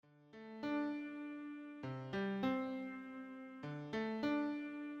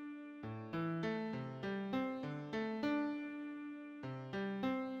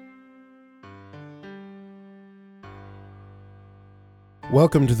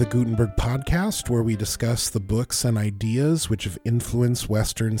Welcome to the Gutenberg Podcast, where we discuss the books and ideas which have influenced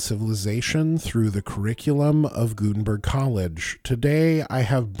Western civilization through the curriculum of Gutenberg College. Today, I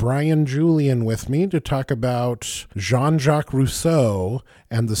have Brian Julian with me to talk about Jean-Jacques Rousseau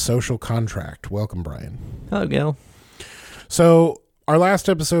and the social contract. Welcome, Brian. Hello, Gil. So, our last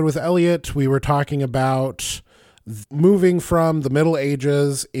episode with Elliot, we were talking about moving from the Middle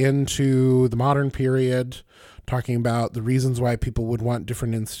Ages into the modern period, talking about the reasons why people would want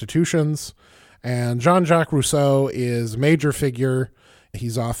different institutions. And Jean-Jacques Rousseau is a major figure.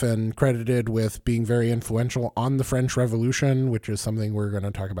 He's often credited with being very influential on the French Revolution, which is something we're going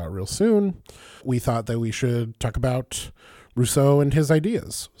to talk about real soon. We thought that we should talk about Rousseau and his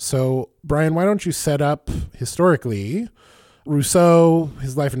ideas. So, Brian, why don't you set up historically Rousseau,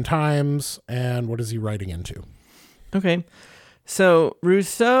 his life and times, and what is he writing into? Okay. So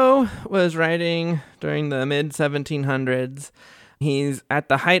Rousseau was writing during the mid-1700s. He's at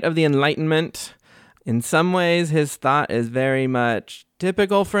the height of the Enlightenment. In some ways, his thought is very much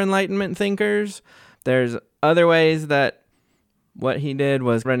typical for Enlightenment thinkers. There's other ways that what he did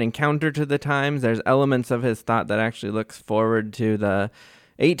was running counter to the times. There's elements of his thought that actually looks forward to the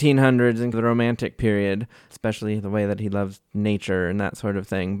 1800s and the Romantic period, especially the way that he loves nature and that sort of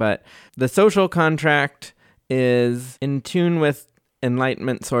thing. But the social contract is in tune with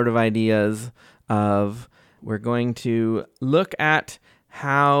Enlightenment sort of ideas of we're going to look at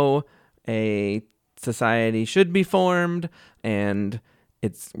how a society should be formed, and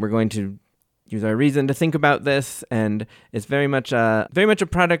we're going to use our reason to think about this, and it's very much a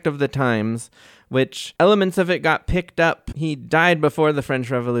product of the times, which elements of it got picked up. He died before the French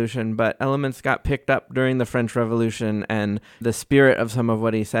Revolution, but elements got picked up during the French Revolution, and the spirit of some of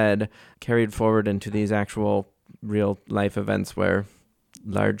what he said carried forward into these actual real life events where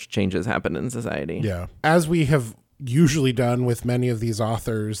large changes happen in society. Yeah. As we have usually done with many of these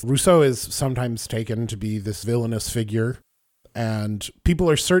authors, Rousseau is sometimes taken to be this villainous figure, and people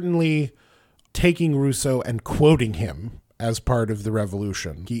are certainly taking Rousseau and quoting him as part of the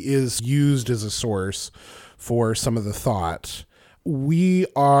revolution. He is used as a source for some of the thought. We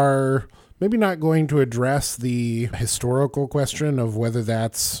are maybe not going to address the historical question of whether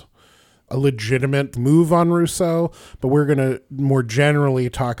that's a legitimate move on Rousseau, but we're going to more generally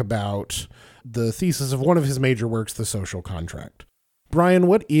talk about the thesis of one of his major works, The Social Contract. Brian,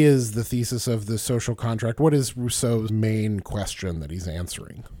 what is the thesis of The Social Contract? What is Rousseau's main question that he's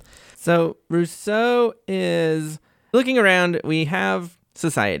answering? So Rousseau is looking around. We have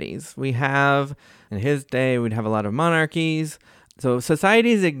societies. We have, in his day, we'd have a lot of monarchies. So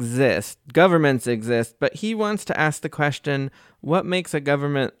societies exist, governments exist, but he wants to ask the question, what makes a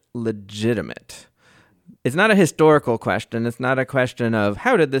government legitimate? It's not a historical question. It's not a question of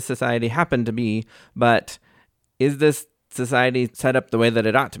how did this society happen to be, but is this society set up the way that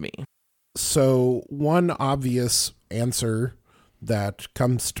it ought to be? So one obvious answer that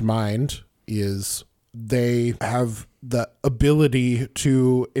comes to mind is they have the ability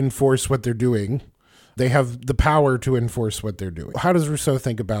to enforce what they're doing. They have the power to enforce what they're doing. How does Rousseau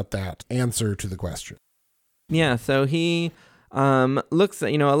think about that answer to the question? Yeah, so he looks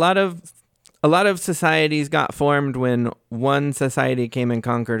at, a lot of societies got formed when one society came and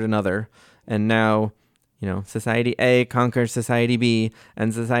conquered another, and now, society A conquers society B,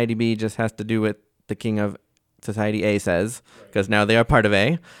 and society B just has to do what the king of society A says, because now they are part of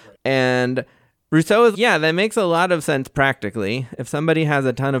A. And Rousseau is, that makes a lot of sense practically. If somebody has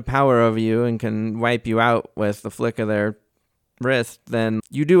a ton of power over you and can wipe you out with the flick of their wrist, then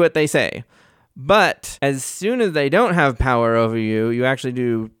you do what they say. But as soon as they don't have power over you, you actually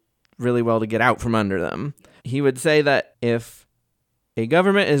do really well to get out from under them. He would say that if a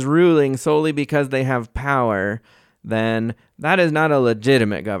government is ruling solely because they have power, then that is not a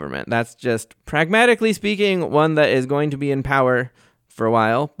legitimate government. That's just, pragmatically speaking, one that is going to be in power for a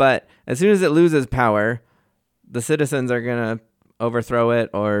while, but as soon as it loses power, the citizens are going to overthrow it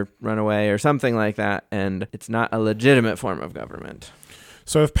or run away or something like that, and it's not a legitimate form of government.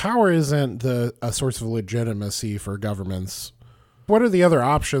 So if power isn't a source of legitimacy for governments, what are the other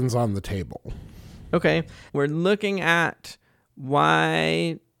options on the table? Okay, we're looking at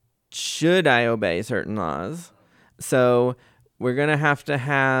why should I obey certain laws? So we're going to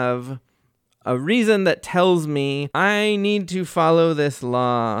have a reason that tells me I need to follow this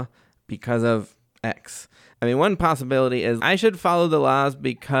law because of X. I mean, one possibility is I should follow the laws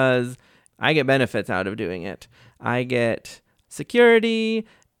because I get benefits out of doing it. I get security,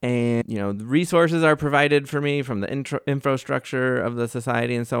 and, the resources are provided for me from the infrastructure of the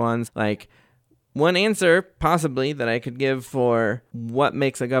society and so on. Like, one answer, possibly, that I could give for what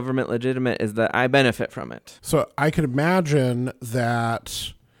makes a government legitimate is that I benefit from it. So I could imagine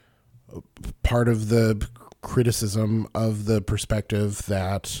that part of the criticism of the perspective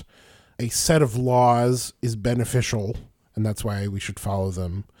that a set of laws is beneficial, and that's why we should follow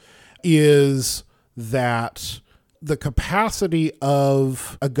them, is that the capacity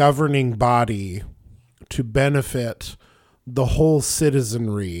of a governing body to benefit the whole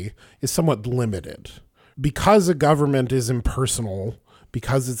citizenry is somewhat limited. Because a government is impersonal,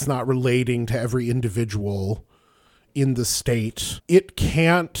 because it's not relating to every individual in the state, it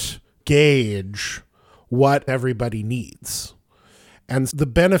can't gauge what everybody needs. And the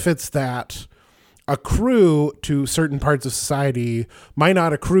benefits that accrue to certain parts of society might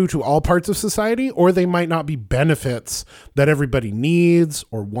not accrue to all parts of society, or they might not be benefits that everybody needs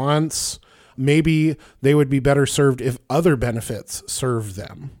or wants. Maybe they would be better served if other benefits serve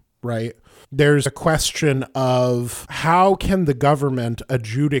them, right? There's a question of how can the government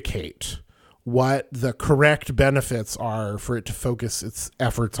adjudicate what the correct benefits are for it to focus its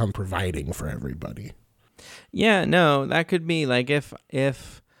efforts on providing for everybody. Yeah, no, that could be like if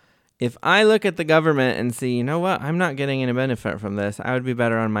I look at the government and see, you know what, I'm not getting any benefit from this, I would be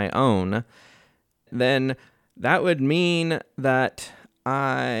better on my own, then that would mean that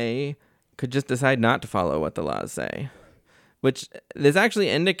I could just decide not to follow what the laws say. Which this actually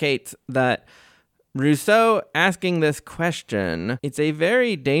indicates that Rousseau asking this question, it's a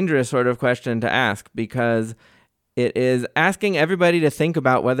very dangerous sort of question to ask, because it is asking everybody to think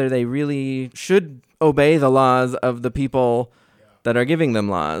about whether they really should obey the laws of the people that are giving them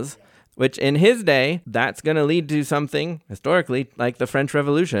laws, which in his day, that's going to lead to something historically like the French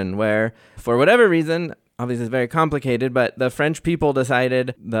Revolution, where for whatever reason, obviously it's very complicated, but the French people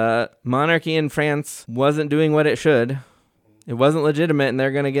decided the monarchy in France wasn't doing what it should. It wasn't legitimate, and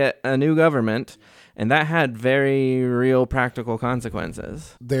they're going to get a new government. And that had very real practical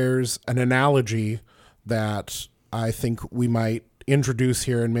consequences. There's an analogy that I think we might introduce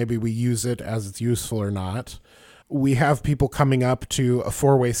here, and maybe we use it as it's useful or not. We have people coming up to a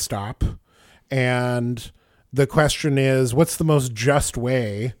four-way stop, and the question is, what's the most just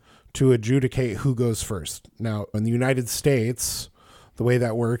way to adjudicate who goes first? Now, in the United States, the way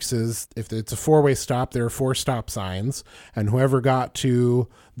that works is if it's a four-way stop, there are 4 stop signs, and whoever got to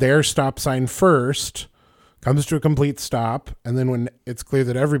their stop sign first comes to a complete stop, and then when it's clear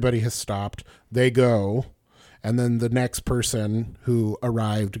that everybody has stopped, they go, and then the next person who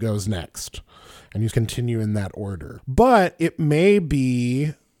arrived goes next, and you continue in that order. But it may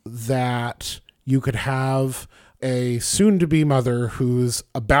be that you could have a soon-to-be mother who's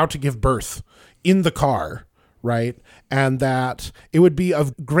about to give birth in the car, right? And that it would be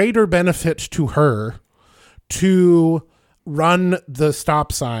of greater benefit to her to run the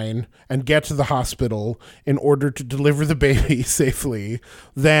stop sign and get to the hospital in order to deliver the baby safely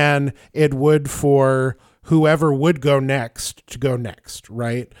than it would for whoever would go next to go next,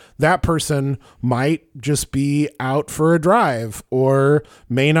 right? That person might just be out for a drive or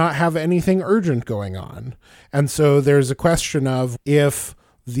may not have anything urgent going on. And so there's a question of if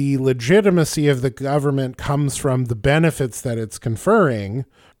the legitimacy of the government comes from the benefits that it's conferring,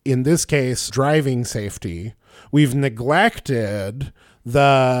 in this case, driving safety, we've neglected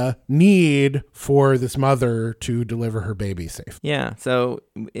the need for this mother to deliver her baby safe. Yeah, so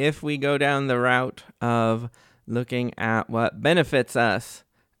if we go down the route of looking at what benefits us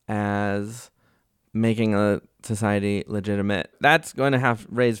as making a society legitimate, that's going to have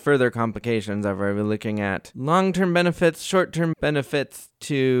raise further complications of are we looking at long-term benefits, short-term benefits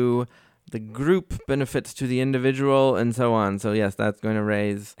to the group, benefits to the individual, and so on. So yes, that's going to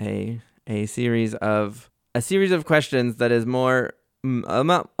raise a series of questions that is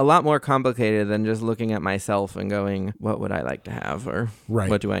a lot more complicated than just looking at myself and going, what would I like to have, or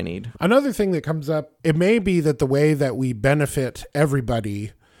what do I need? Another thing that comes up, it may be that the way that we benefit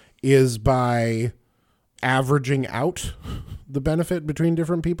everybody is by averaging out the benefit between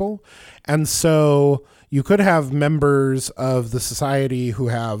different people. And so you could have members of the society who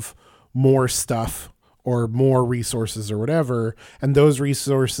have more stuff or more resources or whatever, and those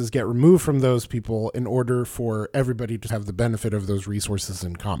resources get removed from those people in order for everybody to have the benefit of those resources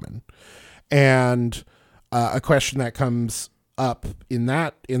in common. And a question that comes up in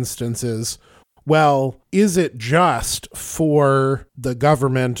that instance is, well, is it just for the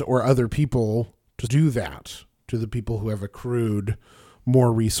government or other people to do that to the people who have accrued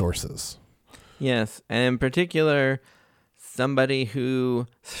more resources? Yes, and in particular, somebody who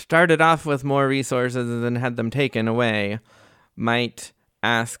started off with more resources and then had them taken away might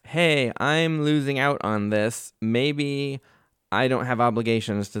ask, hey, I'm losing out on this. Maybe I don't have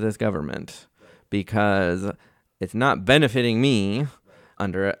obligations to this government. because it's not benefiting me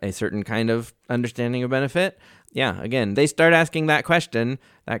under a certain kind of understanding of benefit. Yeah, again, they start asking that question.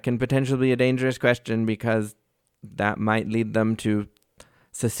 That can potentially be a dangerous question because that might lead them to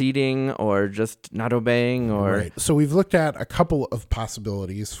seceding or just not obeying or... Right. So we've looked at a couple of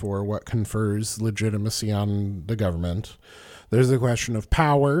possibilities for what confers legitimacy on the government. There's the question of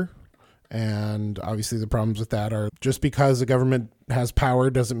power, and obviously the problems with that are just because the government has power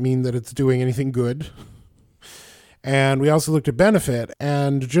doesn't mean that it's doing anything good. And we also looked at benefit,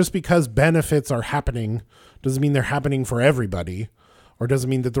 and just because benefits are happening doesn't mean they're happening for everybody, or doesn't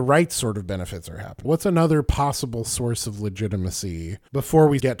mean that the right sort of benefits are happening. What's another possible source of legitimacy? Before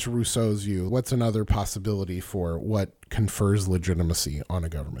we get to Rousseau's view, what's another possibility for what confers legitimacy on a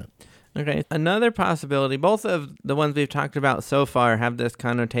government? Okay, another possibility, both of the ones we've talked about so far have this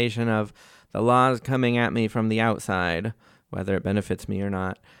connotation of the laws coming at me from the outside, whether it benefits me or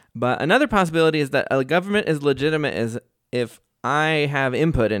not. But another possibility is that a government is legitimate is if I have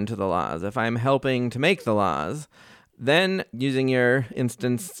input into the laws, if I'm helping to make the laws. Then, using your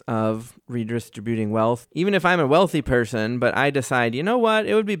instance of redistributing wealth, even if I'm a wealthy person, but I decide, you know what,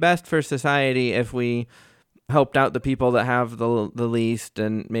 it would be best for society if we helped out the people that have the least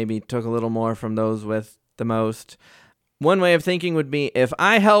and maybe took a little more from those with the most. One way of thinking would be if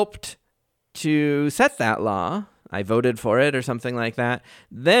I helped to set that law, I voted for it or something like that,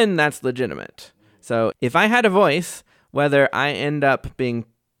 then that's legitimate. So if I had a voice, whether I end up being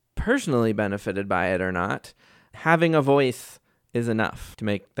personally benefited by it or not, having a voice is enough to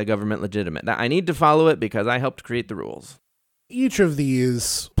make the government legitimate. That I need to follow it because I helped create the rules. Each of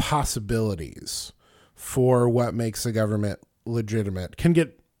these possibilities for what makes a government legitimate can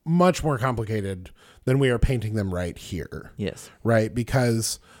get much more complicated than we are painting them right here. Yes. Right?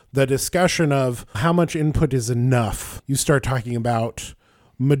 Because the discussion of how much input is enough, you start talking about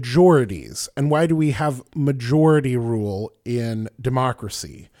majorities. And why do we have majority rule in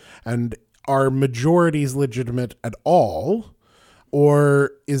democracy? And are majorities legitimate at all?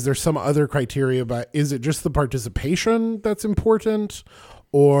 Or is there some other criteria? But is it just the participation that's important?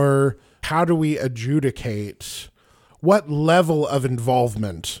 Or how do we adjudicate what level of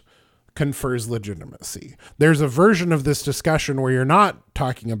involvement confers legitimacy? There's a version of this discussion where you're not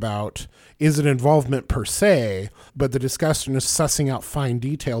talking about is it involvement per se, but the discussion is sussing out fine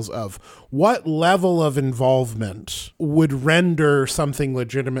details of what level of involvement would render something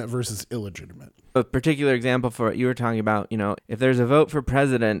legitimate versus illegitimate. A particular example for what you were talking about, if there's a vote for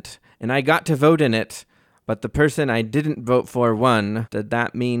president and I got to vote in it, but the person I didn't vote for won, did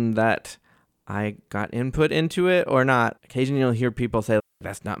that mean that I got input into it or not? Occasionally you'll hear people say,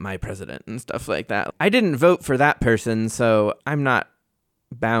 that's not my president and stuff like that. I didn't vote for that person, so I'm not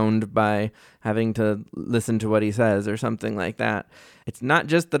bound by having to listen to what he says or something like that. It's not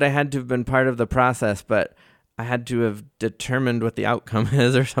just that I had to have been part of the process, but I had to have determined what the outcome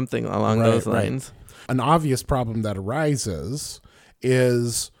is or something along those lines. Right. An obvious problem that arises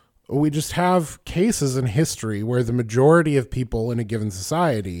is we just have cases in history where the majority of people in a given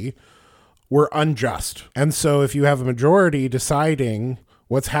society were unjust. And so if you have a majority deciding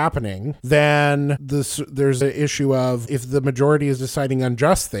what's happening, then there's an issue of if the majority is deciding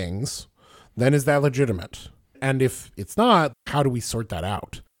unjust things, then is that legitimate? And if it's not, how do we sort that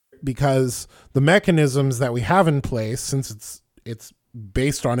out? Because the mechanisms that we have in place, since it's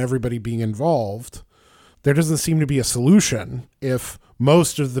based on everybody being involved, there doesn't seem to be a solution if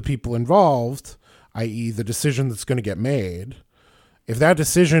most of the people involved, i.e. the decision that's going to get made, if that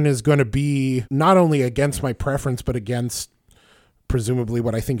decision is going to be not only against my preference, but against presumably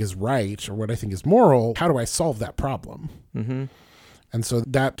what I think is right or what I think is moral, how do I solve that problem? Mm-hmm. And so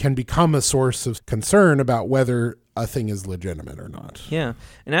that can become a source of concern about whether a thing is legitimate or not. Yeah.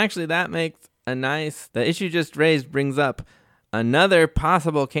 And actually that makes the issue just raised brings up another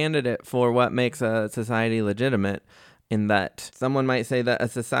possible candidate for what makes a society legitimate, in that someone might say that a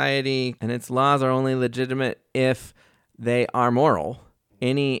society and its laws are only legitimate if they are moral.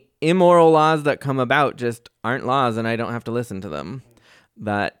 Any immoral laws that come about just aren't laws and I don't have to listen to them.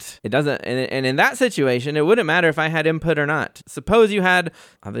 That it doesn't, and in that situation, it wouldn't matter if I had input or not. Suppose you had,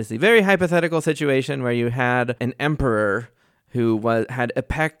 obviously, very hypothetical situation where you had an emperor who had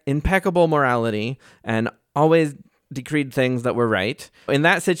impeccable morality and always decreed things that were right. In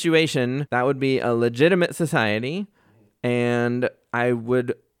that situation, that would be a legitimate society, and I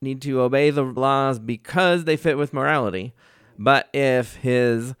would need to obey the laws because they fit with morality. But if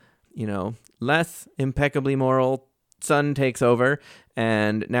his, less impeccably moral son takes over,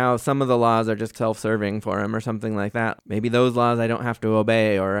 and now some of the laws are just self-serving for him or something like that, maybe those laws I don't have to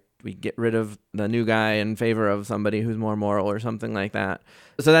obey, or We get rid of the new guy in favor of somebody who's more moral or something like that.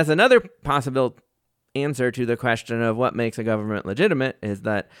 So that's another possible answer to the question of what makes a government legitimate, is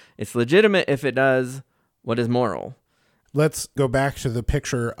that it's legitimate if it does what is moral. Let's go back to the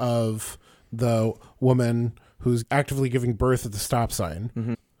picture of the woman who's actively giving birth at the stop sign.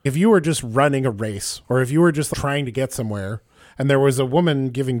 Mm-hmm. If you were just running a race, or if you were just trying to get somewhere and there was a woman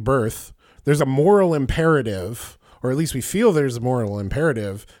giving birth, there's a moral imperative, or at least we feel there's a moral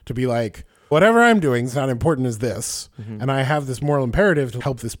imperative to be like, whatever I'm doing is not important as this. Mm-hmm. And I have this moral imperative to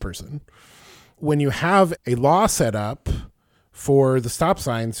help this person. When you have a law set up for the stop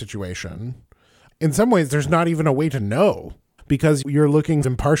sign situation, in some ways, there's not even a way to know, because you're looking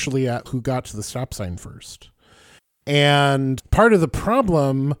impartially at who got to the stop sign first. And part of the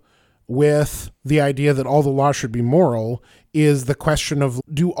problem with the idea that all the laws should be moral is the question of,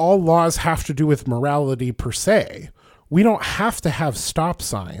 do all laws have to do with morality per se? We don't have to have stop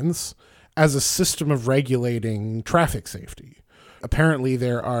signs as a system of regulating traffic safety. Apparently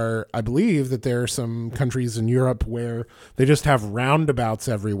I believe that there are some countries in Europe where they just have roundabouts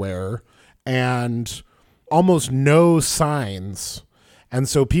everywhere and almost no signs. And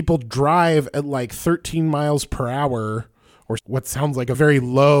so people drive at like 13 miles per hour, or what sounds like a very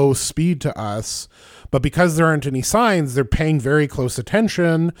low speed to us. But because there aren't any signs, they're paying very close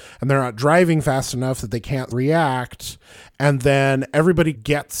attention and they're not driving fast enough that they can't react. And then everybody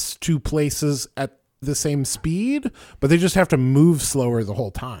gets to places at the same speed, but they just have to move slower the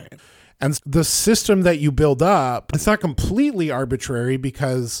whole time. And the system that you build up, it's not completely arbitrary,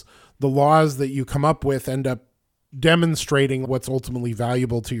 because the laws that you come up with end up demonstrating what's ultimately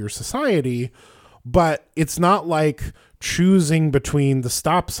valuable to your society, but it's not like choosing between the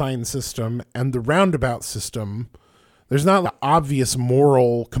stop sign system and the roundabout system. There's not an obvious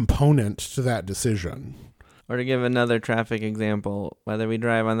moral component to that decision. Or to give another traffic example, whether we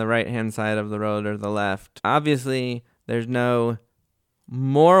drive on the right-hand side of the road or the left, obviously there's no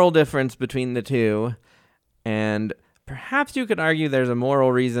moral difference between the two, and perhaps you could argue there's a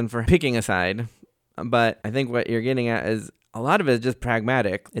moral reason for picking a side, but I think what you're getting at is a lot of it is just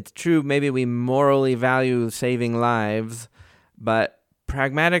pragmatic. It's true, maybe we morally value saving lives, but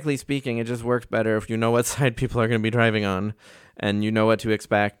pragmatically speaking, it just works better if you know what side people are going to be driving on and you know what to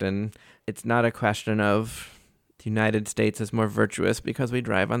expect. And it's not a question of the United States is more virtuous because we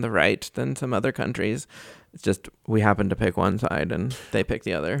drive on the right than some other countries. It's just we happen to pick one side and they pick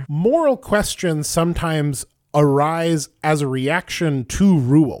the other. Moral questions sometimes arise as a reaction to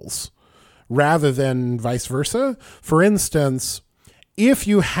rules rather than vice versa. For instance, if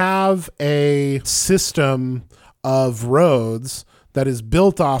you have a system of roads that is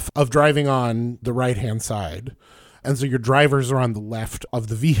built off of driving on the right-hand side, and so your drivers are on the left of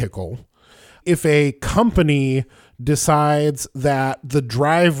the vehicle, if a company decides that the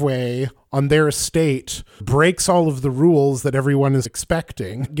driveway on their estate breaks all of the rules that everyone is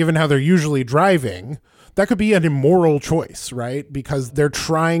expecting, given how they're usually driving, that could be an immoral choice, right? Because they're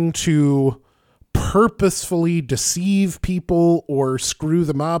trying to purposefully deceive people or screw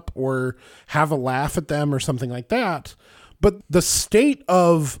them up or have a laugh at them or something like that. But the state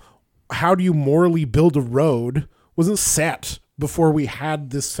of how do you morally build a road wasn't set before we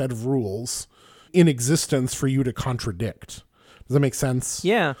had this set of rules in existence for you to contradict. Does that make sense?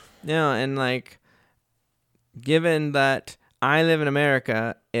 Yeah. No, and like, given that I live in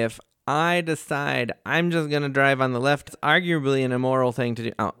America, if I decide I'm just going to drive on the left, it's arguably an immoral thing to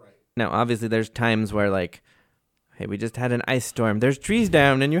do. Oh, now, obviously, there's times where, like, hey, we just had an ice storm. There's trees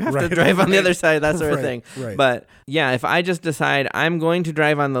down, and you have to drive on the other side, that sort of thing. Right. But, yeah, if I just decide I'm going to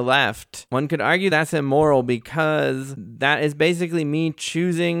drive on the left, one could argue that's immoral because that is basically me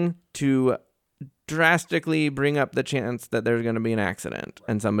choosing to drastically bring up the chance that there's going to be an accident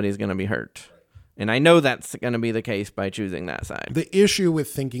and somebody's going to be hurt. And I know that's going to be the case by choosing that side. The issue with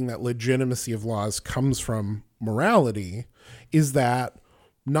thinking that legitimacy of laws comes from morality is that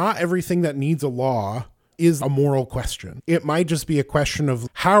not everything that needs a law is a moral question. It might just be a question of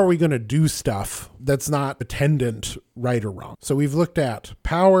how are we going to do stuff that's not attendant right or wrong. So we've looked at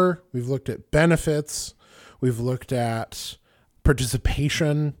power, we've looked at benefits, we've looked at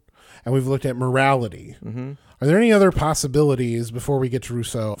participation, and we've looked at morality. Mm-hmm. Are there any other possibilities before we get to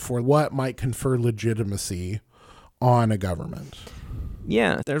Rousseau for what might confer legitimacy on a government?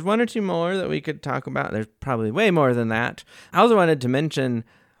 Yeah, there's one or two more that we could talk about. There's probably way more than that. I also wanted to mention,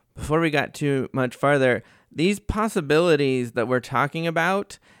 before we got too much farther, these possibilities that we're talking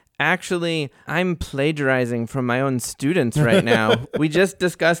about Actually, I'm plagiarizing from my own students right now. We just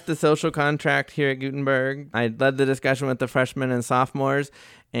discussed the social contract here at Gutenberg. I led the discussion with the freshmen and sophomores,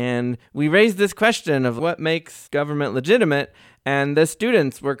 and we raised this question of what makes government legitimate, and the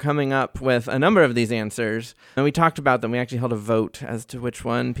students were coming up with a number of these answers, and we talked about them. We actually held a vote as to which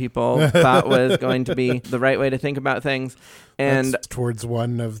one people thought was going to be the right way to think about things. And that's towards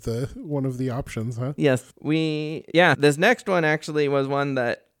one of the options, huh? Yes. This next one actually was one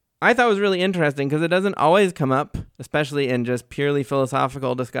that I thought was really interesting because it doesn't always come up, especially in just purely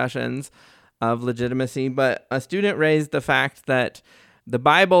philosophical discussions of legitimacy. But a student raised the fact that the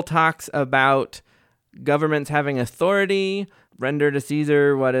Bible talks about governments having authority, render to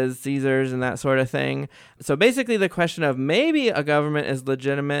Caesar what is Caesar's, and that sort of thing. So basically the question of maybe a government is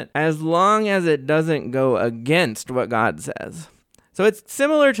legitimate as long as it doesn't go against what God says. So it's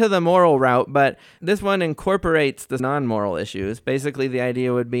similar to the moral route, but this one incorporates the non-moral issues. Basically, the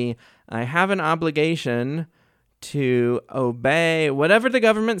idea would be, I have an obligation to obey whatever the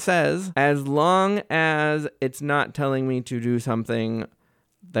government says as long as it's not telling me to do something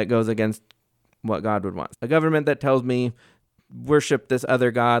that goes against what God would want. A government that tells me, worship this other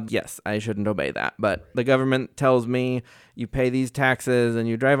god, yes, I shouldn't obey that. But the government tells me you pay these taxes and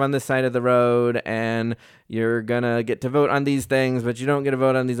you drive on this side of the road and you're gonna get to vote on these things, but you don't get to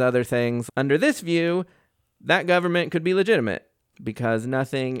vote on these other things. Under this view, that government could be legitimate because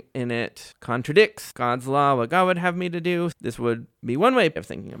nothing in it contradicts God's law, what God would have me to do. This would be one way of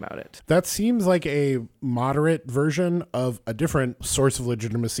thinking about it. That seems like a moderate version of a different source of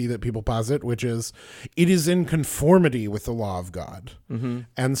legitimacy that people posit, which is it is in conformity with the law of God. Mm-hmm.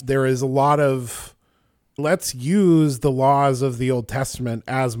 And there is a lot of, let's use the laws of the Old Testament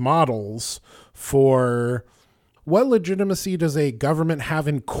as models for what legitimacy does a government have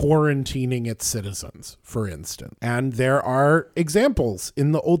in quarantining its citizens, for instance? And there are examples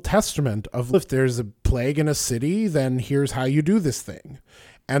in the Old Testament of if there's a plague in a city, then here's how you do this thing.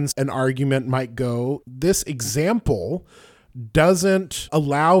 And an argument might go, this example doesn't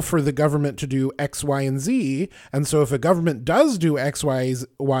allow for the government to do X, Y, and Z. And so if a government does do X,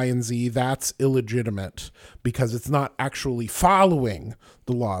 Y, and Z, that's illegitimate because it's not actually following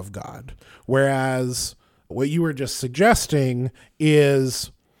the law of God. Whereas what you were just suggesting is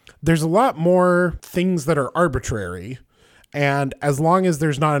there's a lot more things that are arbitrary. And as long as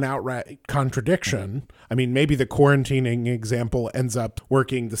there's not an outright contradiction, I mean, maybe the quarantining example ends up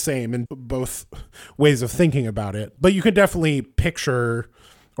working the same in both ways of thinking about it. But you could definitely picture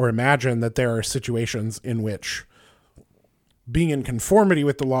or imagine that there are situations in which being in conformity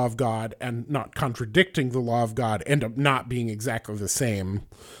with the law of God and not contradicting the law of God end up not being exactly the same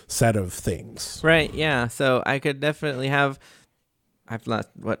set of things. Right, yeah. So I could definitely have, I've lost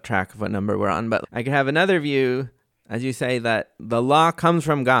track of what number we're on, but I could have another view, as you say, that the law comes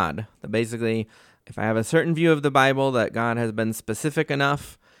from God. That basically, if I have a certain view of the Bible that God has been specific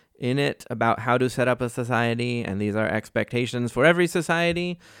enough in it about how to set up a society, and these are expectations for every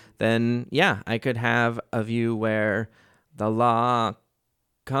society, then yeah, I could have a view where the law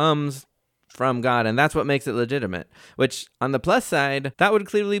comes from God, and that's what makes it legitimate, which on the plus side, that would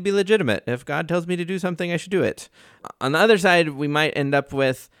clearly be legitimate. If God tells me to do something, I should do it. On the other side, we might end up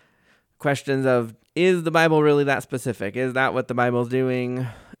with questions of, is the Bible really that specific? Is that what the Bible's doing?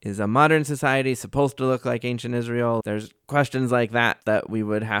 Is a modern society supposed to look like ancient Israel? There's questions like that we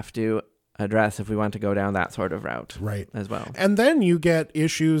would have to address if we want to go down that sort of route, right, as well. And then you get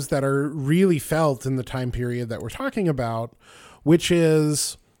issues that are really felt in the time period that we're talking about, which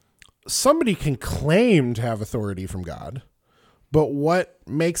is somebody can claim to have authority from God, but what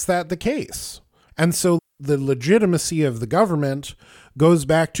makes that the case? And so the legitimacy of the government goes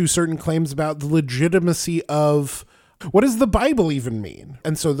back to certain claims about the legitimacy of what does the Bible even mean?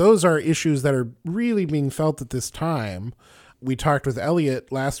 And so those are issues that are really being felt at this time. We talked with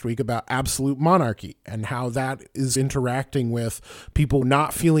Elliot last week about absolute monarchy and how that is interacting with people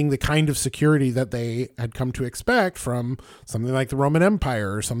not feeling the kind of security that they had come to expect from something like the Roman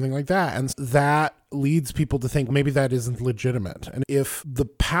Empire or something like that. And that leads people to think maybe that isn't legitimate. And if the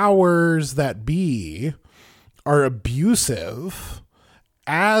powers that be are abusive,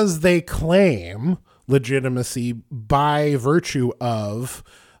 as they claim legitimacy by virtue of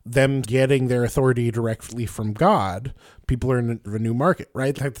them getting their authority directly from God, people are in a new market,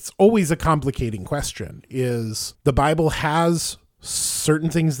 right? That's always a complicating question. Is the Bible has certain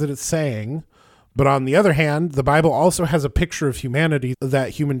things that it's saying, but on the other hand, the Bible also has a picture of humanity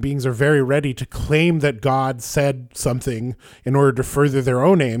that human beings are very ready to claim that God said something in order to further their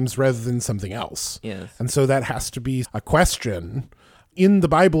own aims rather than something else. Yes. And so that has to be a question in the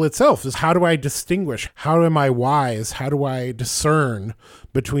Bible itself is, how do I distinguish? How am I wise? How do I discern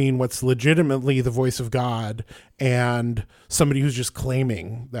between what's legitimately the voice of God and somebody who's just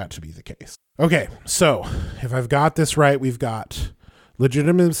claiming that to be the case? Okay, so if I've got this right, we've got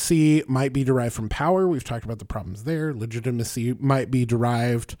legitimacy might be derived from power. We've talked about the problems there. Legitimacy might be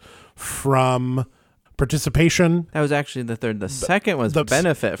derived from participation. That was actually the third. The second was the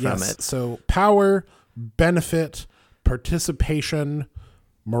benefit from it. So power, benefit, participation,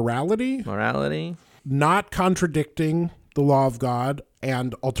 morality, not contradicting the law of God,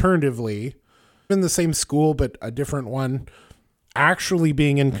 and alternatively, in the same school but a different one, actually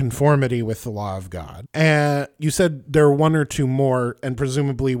being in conformity with the law of God. And you said there are one or two more, and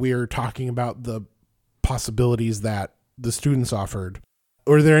presumably we are talking about the possibilities that the students offered.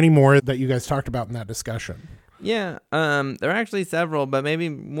 Or are there any more that you guys talked about in that discussion? Yeah, there are actually several, but maybe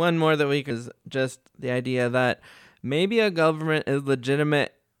one more that we could is just the idea that maybe a government is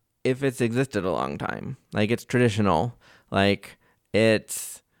legitimate if it's existed a long time. Like, it's traditional. Like,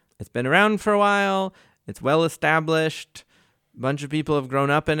 it's been around for a while. It's well established. A bunch of people have grown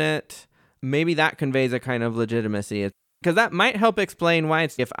up in it. Maybe that conveys a kind of legitimacy. Because that might help explain why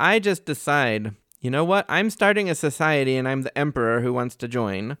it's, if I just decide, you know what, I'm starting a society and I'm the emperor who wants to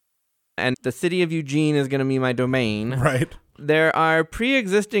join, and the city of Eugene is going to be my domain. Right. There are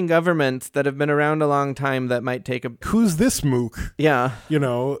pre-existing governments that have been around a long time that might take a... Who's this mook? Yeah. You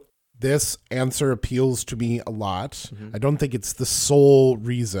know, this answer appeals to me a lot. Mm-hmm. I don't think it's the sole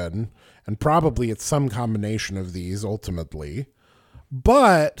reason, and probably it's some combination of these ultimately.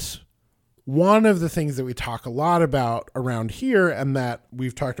 But one of the things that we talk a lot about around here, and that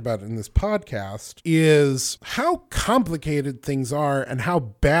we've talked about in this podcast, is how complicated things are and how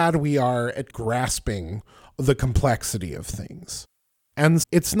bad we are at grasping the complexity of things. And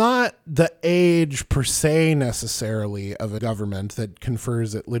it's not the age per se necessarily of a government that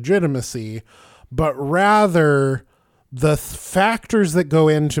confers it legitimacy, but rather the factors that go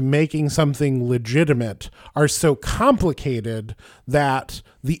into making something legitimate are so complicated that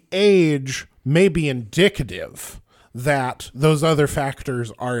the age may be indicative that those other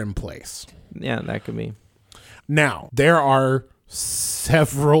factors are in place. Yeah, that could be. Now, there are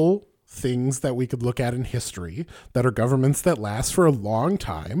several things that we could look at in history that are governments that last for a long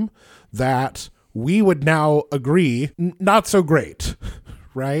time that we would now agree not so great,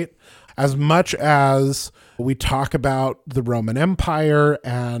 right? As much as we talk about the Roman Empire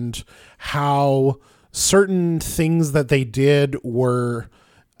and how certain things that they did were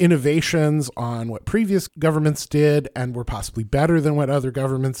innovations on what previous governments did and were possibly better than what other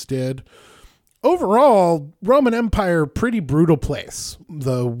governments did, overall, Roman Empire, pretty brutal place.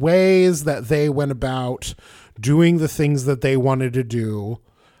 The ways that they went about doing the things that they wanted to do,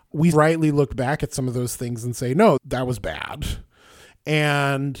 we rightly look back at some of those things and say, no, that was bad.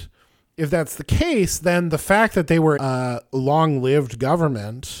 And if that's the case, then the fact that they were a long-lived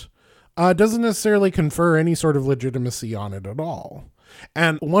government doesn't necessarily confer any sort of legitimacy on it at all.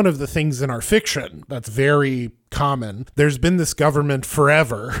 And one of the things in our fiction that's very common, there's been this government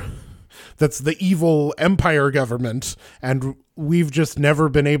forever that's the evil empire government, and we've just never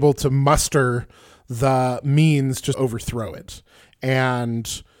been able to muster the means to overthrow it.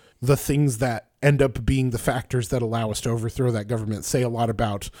 And the things that end up being the factors that allow us to overthrow that government say a lot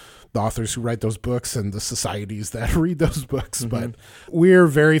about the authors who write those books and the societies that read those books. Mm-hmm. But we're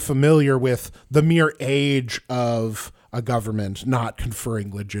very familiar with the mere age of a government not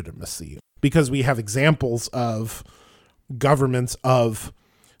conferring legitimacy because we have examples of governments of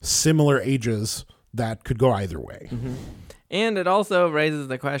similar ages that could go either way. Mm-hmm. And it also raises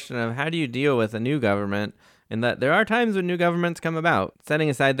the question of how do you deal with a new government, in that there are times when new governments come about, setting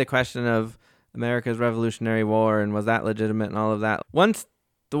aside the question of America's Revolutionary War and was that legitimate and all of that. Once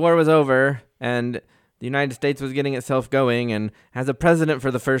the war was over and the United States was getting itself going and has a president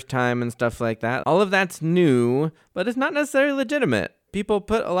for the first time and stuff like that, all of that's new, but it's not necessarily legitimate. People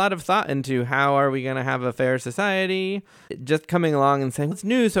put a lot of thought into how are we going to have a fair society. Just coming along and saying it's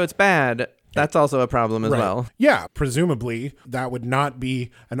new, so it's bad, that's also a problem as well. Yeah, presumably that would not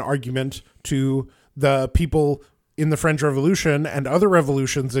be an argument to the people in the French Revolution and other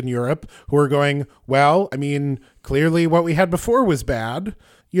revolutions in Europe who are going, well, I mean, clearly what we had before was bad.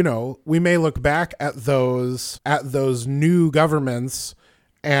 You know, we may look back at those new governments,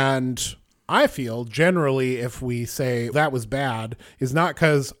 and I feel generally if we say that was bad is not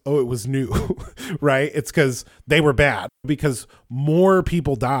because, it was new, right? It's because they were bad, because more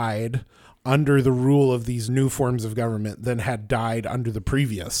people died under the rule of these new forms of government than had died under the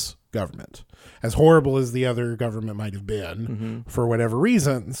previous government. As horrible as the other government might have been for whatever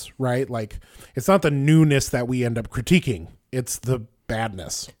reasons, right? Like, it's not the newness that we end up critiquing. It's the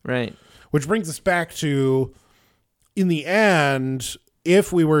badness. Right. Which brings us back to, in the end,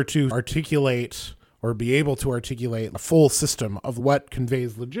 if we were to articulate or be able to articulate a full system of what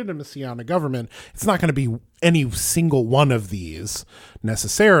conveys legitimacy on a government, it's not going to be any single one of these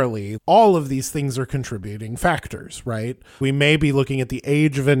necessarily. All of these things are contributing factors, right? We may be looking at the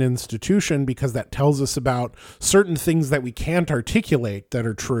age of an institution because that tells us about certain things that we can't articulate that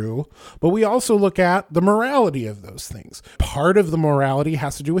are true, but we also look at the morality of those things. Part of the morality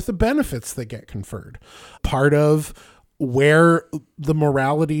has to do with the benefits that get conferred. Part of where the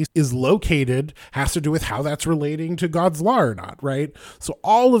morality is located has to do with how that's relating to God's law or not, right? So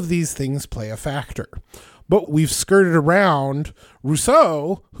all of these things play a factor. But we've skirted around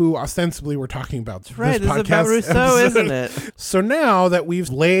Rousseau, who ostensibly we're talking about this right, podcast. This is about Rousseau, isn't it? So now that we've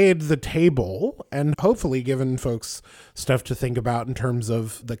laid the table and hopefully given folks stuff to think about in terms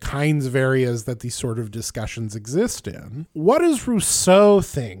of the kinds of areas that these sort of discussions exist in, what does Rousseau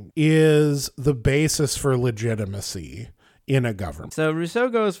think is the basis for legitimacy in a government? So Rousseau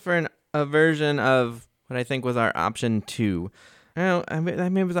goes for a version of what I think was our option 2. No, I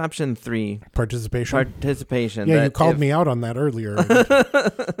mean it was option 3. Participation. Yeah, you called me out on that earlier.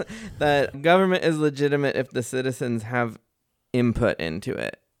 That government is legitimate if the citizens have input into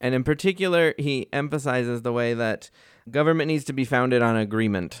it. And in particular, he emphasizes the way that government needs to be founded on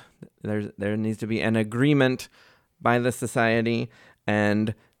agreement. There needs to be an agreement by the society,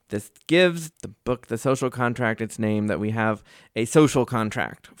 and this gives the book, The Social Contract, its name, that we have a social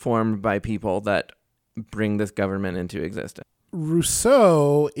contract formed by people that bring this government into existence.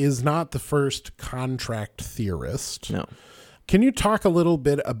 Rousseau is not the first contract theorist. No. Can you talk a little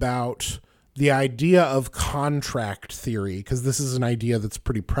bit about the idea of contract theory? Because this is an idea that's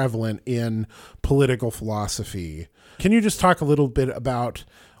pretty prevalent in political philosophy. Can you just talk a little bit about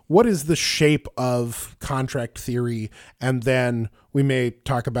what is the shape of contract theory? And then we may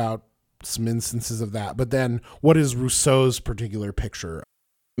talk about some instances of that. But then what is Rousseau's particular picture?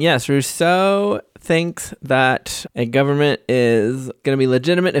 Yes, Rousseau thinks that a government is going to be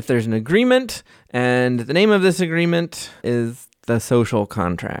legitimate if there's an agreement, and the name of this agreement is the social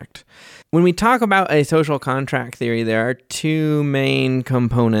contract. When we talk about a social contract theory, there are 2 main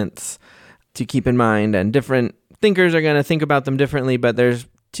components to keep in mind, and different thinkers are going to think about them differently, but there's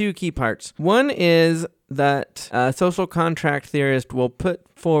 2 key parts. One is that a social contract theorist will put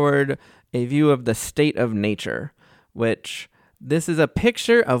forward a view of the state of nature, which this is a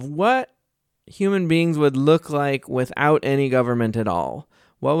picture of what human beings would look like without any government at all.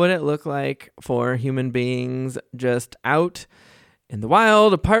 What would it look like for human beings just out in the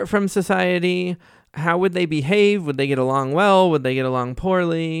wild, apart from society? How would they behave? Would they get along well? Would they get along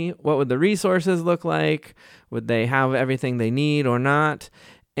poorly? What would the resources look like? Would they have everything they need or not?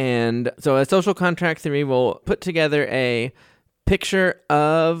 And so a social contract theory will put together a picture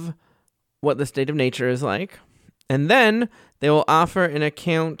of what the state of nature is like. And then they will offer an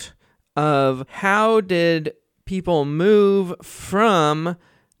account of how did people move from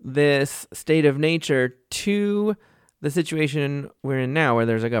this state of nature to the situation we're in now where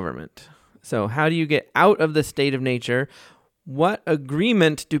there's a government. So how do you get out of the state of nature? What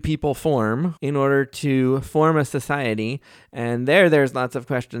agreement do people form in order to form a society? And there's lots of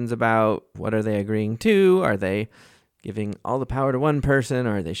questions about what are they agreeing to? Are they giving all the power to one person?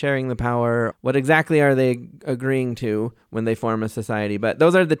 Or are they sharing the power? What exactly are they agreeing to when they form a society? But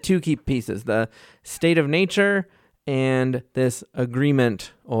those are the 2 key pieces, the state of nature and this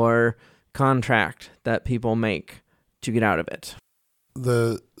agreement or contract that people make to get out of it.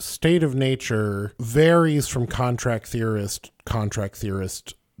 The state of nature varies from contract theorist,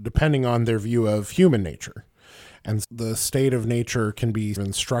 depending on their view of human nature. And the state of nature can be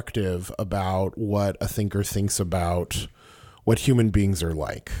instructive about what a thinker thinks about what human beings are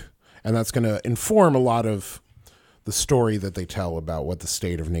like. And that's going to inform a lot of the story that they tell about what the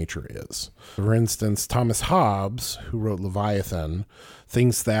state of nature is. For instance, Thomas Hobbes, who wrote Leviathan,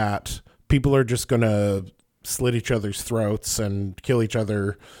 thinks that people are just going to slit each other's throats and kill each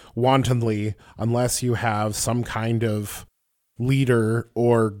other wantonly unless you have some kind of leader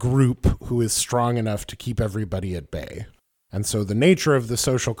or group who is strong enough to keep everybody at bay. And so the nature of the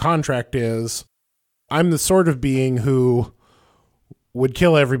social contract is, I'm the sort of being who would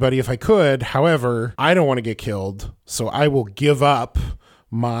kill everybody if I could. However, I don't want to get killed, so I will give up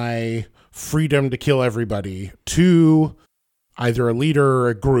my freedom to kill everybody to either a leader or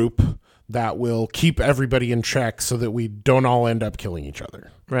a group that will keep everybody in check so that we don't all end up killing each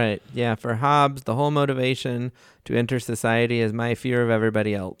other. Right. Yeah. For Hobbes, the whole motivation to enter society is my fear of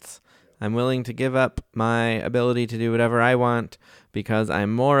everybody else. I'm willing to give up my ability to do whatever I want because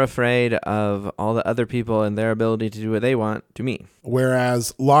I'm more afraid of all the other people and their ability to do what they want to me.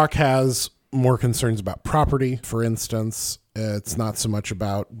 Whereas Locke has more concerns about property, for instance. It's not so much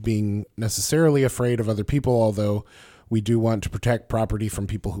about being necessarily afraid of other people, although we do want to protect property from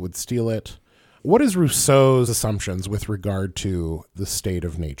people who would steal it. What is Rousseau's assumptions with regard to the state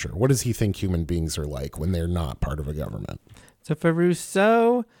of nature? What does he think human beings are like when they're not part of a government? So for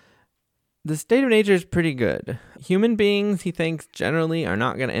Rousseau, the state of nature is pretty good. Human beings, he thinks, generally are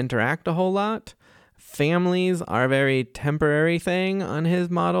not going to interact a whole lot. Families are a very temporary thing on his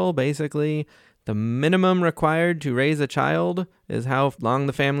model. Basically, the minimum required to raise a child is how long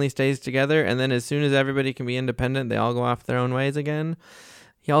the family stays together. And then as soon as everybody can be independent, they all go off their own ways again.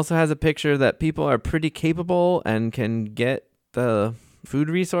 He also has a picture that people are pretty capable and can get the food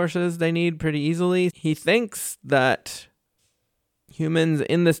resources they need pretty easily. He thinks that humans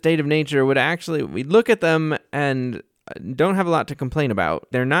in the state of nature we look at them and don't have a lot to complain about.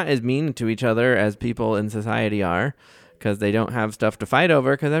 They're not as mean to each other as people in society are because they don't have stuff to fight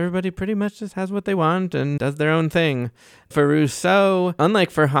over because everybody pretty much just has what they want and does their own thing. For Rousseau, unlike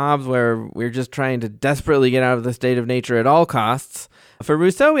for Hobbes where we're just trying to desperately get out of the state of nature at all costs, for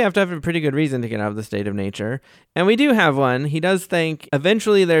Rousseau we have to have a pretty good reason to get out of the state of nature. And we do have one. He does think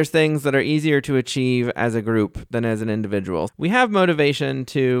eventually there's things that are easier to achieve as a group than as an individual. We have motivation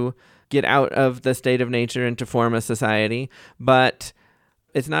to get out of the state of nature and to form a society, but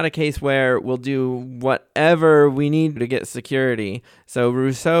it's not a case where we'll do whatever we need to get security. So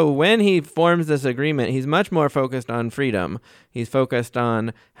Rousseau, when he forms this agreement, he's much more focused on freedom. He's focused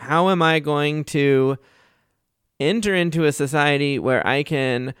on how am I going to enter into a society where I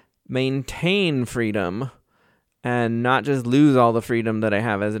can maintain freedom and not just lose all the freedom that I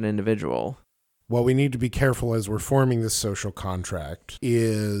have as an individual. What we need to be careful as we're forming this social contract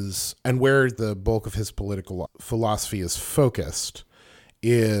is, and where the bulk of his political philosophy is focused,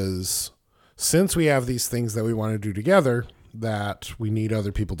 is since we have these things that we want to do together that we need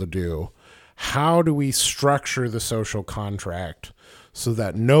other people to do, how do we structure the social contract so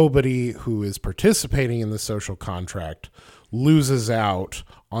that nobody who is participating in the social contract loses out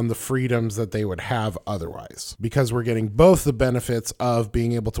on the freedoms that they would have otherwise? Because we're getting both the benefits of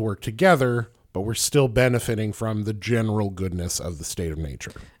being able to work together, but we're still benefiting from the general goodness of the state of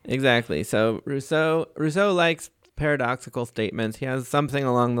nature. Exactly. So Rousseau likes paradoxical statements. He has something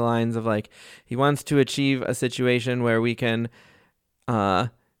along the lines of he wants to achieve a situation where we can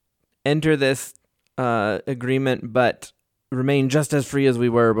enter this agreement but remain just as free as we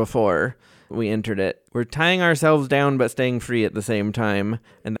were before we entered it. We're tying ourselves down but staying free at the same time,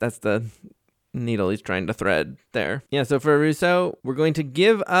 and that's the needle he's trying to thread there. Yeah, so for Rousseau, we're going to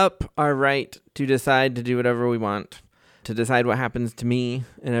give up our right to decide to do whatever we want, to decide what happens to me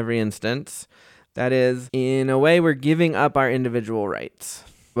in every instance. That is, in a way, we're giving up our individual rights.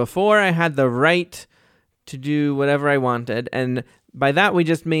 Before, I had the right to do whatever I wanted, and by that we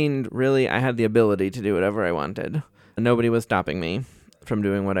just mean, really, I had the ability to do whatever I wanted. Nobody was stopping me from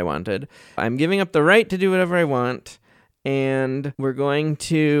doing what I wanted. I'm giving up the right to do whatever I want, and we're going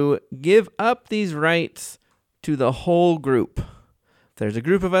to give up these rights to the whole group. If there's a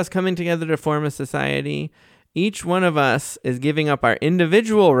group of us coming together to form a society, each one of us is giving up our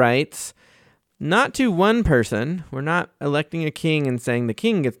individual rights, not to one person. We're not electing a king and saying the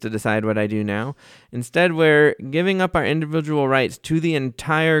king gets to decide what I do now. Instead, we're giving up our individual rights to the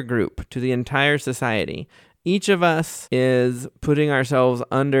entire group, to the entire society. Each of us is putting ourselves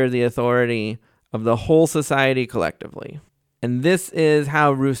under the authority of the whole society collectively. And this is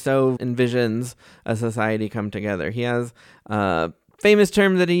how Rousseau envisions a society come together. He has a famous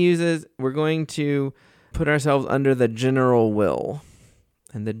term that he uses. We're going to put ourselves under the general will.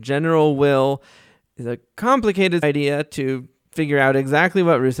 And the general will is a complicated idea to figure out exactly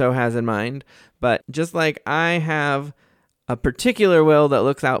what Rousseau has in mind. But just like I have a particular will that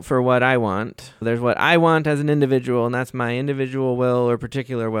looks out for what I want, there's what I want as an individual, and that's my individual will or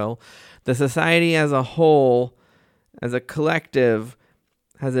particular will. The society as a whole, as a collective,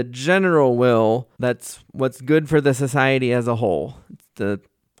 has a general will that's what's good for the society as a whole. The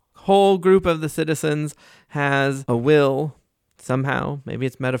whole group of the citizens has a will somehow. Maybe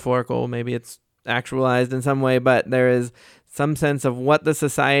it's metaphorical, maybe it's actualized in some way, but there is some sense of what the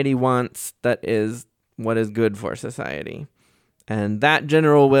society wants that is what is good for society. And that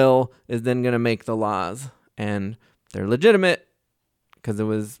general will is then going to make the laws, and they're legitimate because it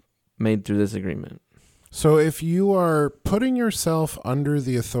was made through this agreement. So if you are putting yourself under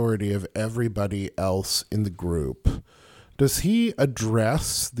the authority of everybody else in the group, does he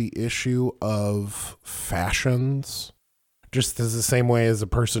address the issue of fashions? just as the same way as a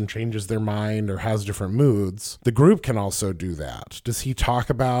person changes their mind or has different moods, the group can also do that. Does he talk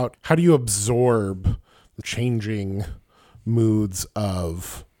about how do you absorb the changing moods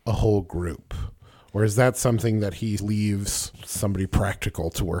of a whole group? Or is that something that he leaves somebody practical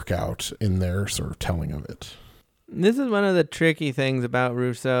to work out in their sort of telling of it? This is one of the tricky things about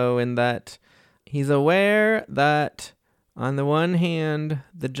Rousseau in that he's aware that on the one hand,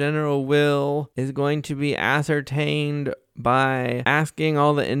 the general will is going to be ascertained by asking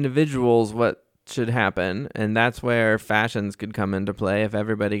all the individuals what should happen. And that's where fashions could come into play. If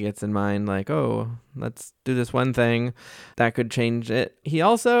everybody gets in mind like, oh, let's do this one thing, that could change it. He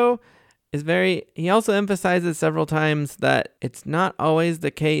also emphasizes several times that it's not always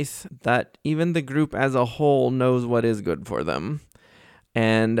the case that even the group as a whole knows what is good for them.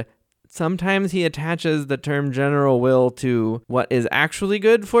 And sometimes he attaches the term general will to what is actually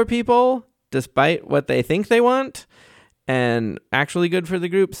good for people, despite what they think they want, and actually good for the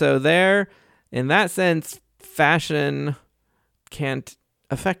group. So there, in that sense, fashion can't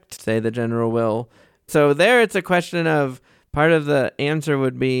affect, say, the general will. So there it's a question of, part of the answer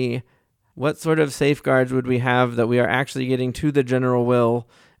would be, what sort of safeguards would we have that we are actually getting to the general will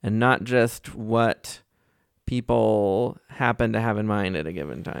and not just what people happen to have in mind at a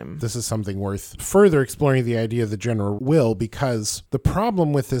given time? This is something worth further exploring, the idea of the general will, because the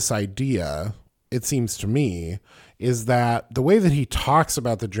problem with this idea, it seems to me, is that the way that he talks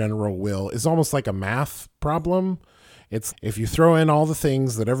about the general will is almost like a math problem. It's if you throw in all the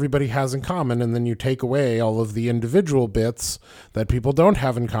things that everybody has in common and then you take away all of the individual bits that people don't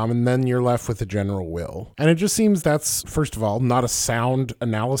have in common, then you're left with the general will. And it just seems that's, first of all, not a sound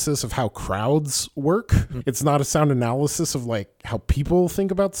analysis of how crowds work. Mm-hmm. It's not a sound analysis of like how people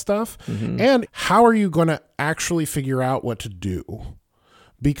think about stuff. Mm-hmm. And how are you going to actually figure out what to do?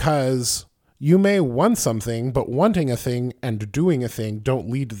 Because you may want something, but wanting a thing and doing a thing don't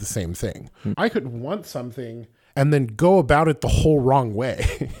lead to the same thing. Mm-hmm. I could want something and then go about it the whole wrong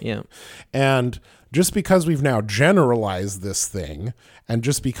way. Yeah. And just because we've now generalized this thing, and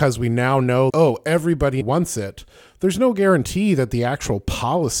just because we now know, oh, everybody wants it, there's no guarantee that the actual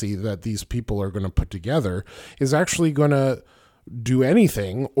policy that these people are going to put together is actually going to do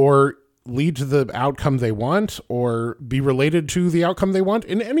anything or lead to the outcome they want or be related to the outcome they want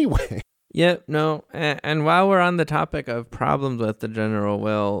in any way. Yep, no, and while we're on the topic of problems with the general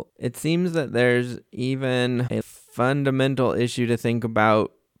will, it seems that there's even a fundamental issue to think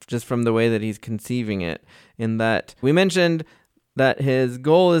about just from the way that he's conceiving it, in that we mentioned that his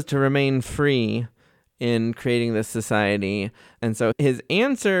goal is to remain free in creating this society, and so his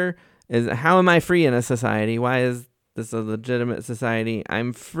answer is, how am I free in a society? Why is this a legitimate society?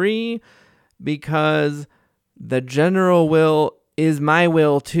 I'm free because the general will is my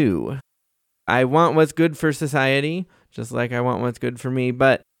will too. I want what's good for society, just like I want what's good for me.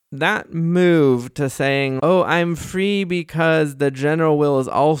 But that move to saying, oh, I'm free because the general will is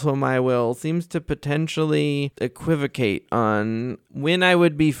also my will, seems to potentially equivocate on when I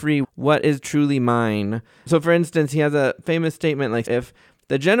would be free, what is truly mine. So, for instance, he has a famous statement like, if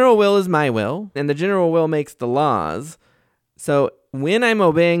the general will is my will, and the general will makes the laws, so when I'm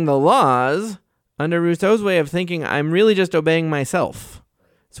obeying the laws, under Rousseau's way of thinking, I'm really just obeying myself.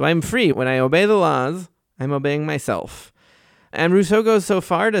 So I'm free. When I obey the laws, I'm obeying myself. And Rousseau goes so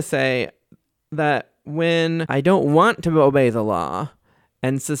far to say that when I don't want to obey the law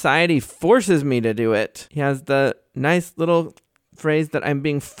and society forces me to do it, he has the nice little phrase that I'm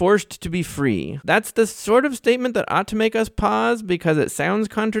being forced to be free. That's the sort of statement that ought to make us pause because it sounds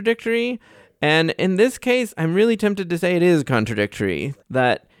contradictory. And in this case, I'm really tempted to say it is contradictory,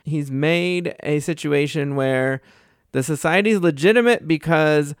 that he's made a situation where the society is legitimate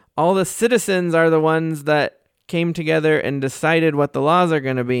because all the citizens are the ones that came together and decided what the laws are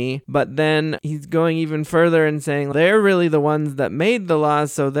going to be. But then he's going even further and saying they're really the ones that made the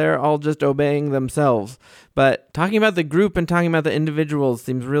laws, so they're all just obeying themselves. But talking about the group and talking about the individuals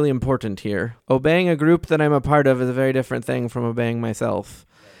seems really important here. Obeying a group that I'm a part of is a very different thing from obeying myself.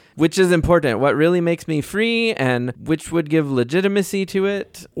 Which is important? What really makes me free and which would give legitimacy to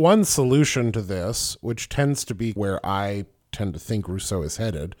it? One solution to this, which tends to be where I tend to think Rousseau is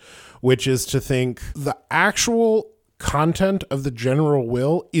headed, which is to think the actual content of the general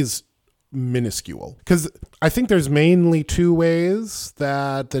will is minuscule. Because I think there's mainly two ways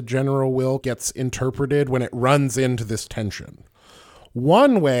that the general will gets interpreted when it runs into this tension.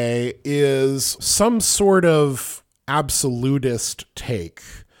 One way is some sort of absolutist take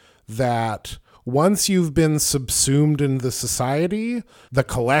that once you've been subsumed in the society, the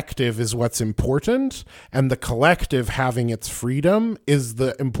collective is what's important, and the collective having its freedom is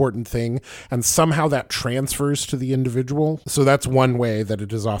the important thing, and somehow that transfers to the individual. So that's one way that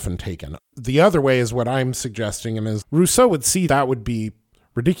it is often taken. The other way is what I'm suggesting, and is Rousseau would see that would be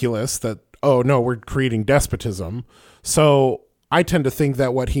ridiculous, that, oh no, we're creating despotism. So I tend to think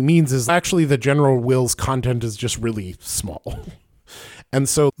that what he means is actually the general will's content is just really small. And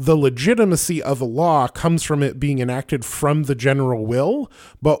so the legitimacy of a law comes from it being enacted from the general will.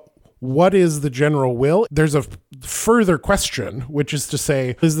 But what is the general will? There's a further question, which is to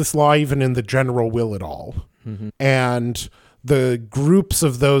say, is this law even in the general will at all? Mm-hmm. And the groups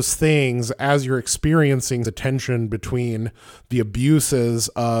of those things, as you're experiencing the tension between the abuses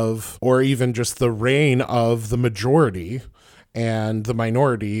of, or even just the reign of the majority and the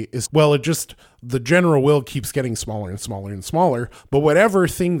minority, is, well, it just, the general will keeps getting smaller and smaller and smaller. But whatever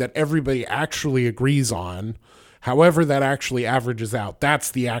thing that everybody actually agrees on, however that actually averages out,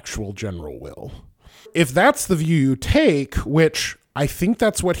 that's the actual general will. If that's the view you take, which I think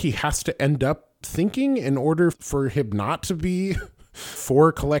that's what he has to end up thinking in order for him not to be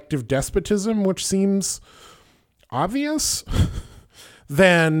for collective despotism, which seems obvious,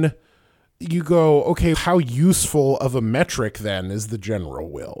 then you go, okay, how useful of a metric then is the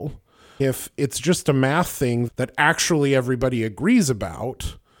general will? If it's just a math thing that actually everybody agrees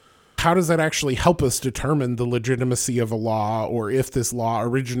about, how does that actually help us determine the legitimacy of a law, or if this law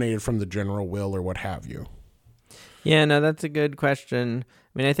originated from the general will or what have you? Yeah, no, that's a good question.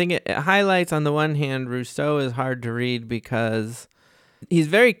 I mean, I think it highlights, on the one hand, Rousseau is hard to read because he's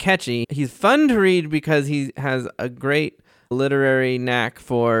very catchy. He's fun to read because he has a great literary knack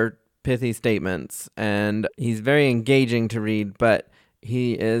for pithy statements, and he's very engaging to read, but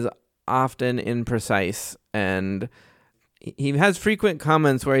he is often imprecise, and he has frequent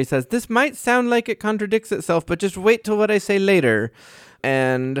comments where he says, this might sound like it contradicts itself, but just wait till what I say later.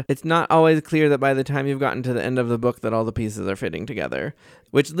 And it's not always clear that by the time you've gotten to the end of the book that all the pieces are fitting together,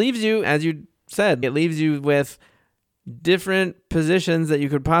 which leaves you, as you said, it leaves you with different positions that you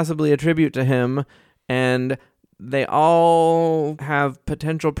could possibly attribute to him, and they all have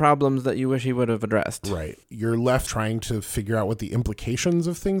potential problems that you wish he would have addressed. Right. You're left trying to figure out what the implications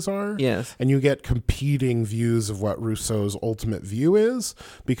of things are. Yes. And you get competing views of what Rousseau's ultimate view is,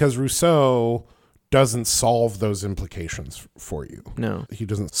 because Rousseau doesn't solve those implications for you. No. He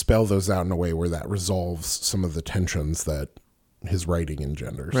doesn't spell those out in a way where that resolves some of the tensions that his writing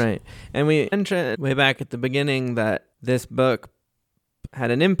engenders. Right. And we mentioned way back at the beginning that this book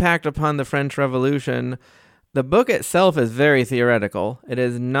had an impact upon the French Revolution. The book itself is very theoretical. It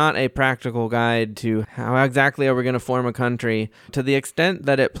is not a practical guide to how exactly are we going to form a country. To the extent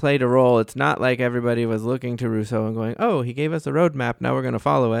that it played a role, it's not like everybody was looking to Rousseau and going, oh, he gave us a roadmap, now we're going to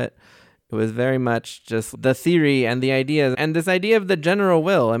follow it. It was very much just the theory and the ideas, and this idea of the general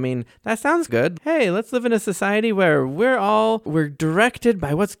will. I mean, that sounds good. Hey, let's live in a society where we're directed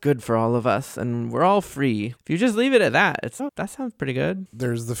by what's good for all of us, and we're all free. If you just leave it at that, that sounds pretty good.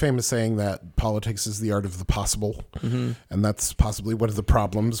 There's the famous saying that politics is the art of the possible, mm-hmm. and that's possibly one of the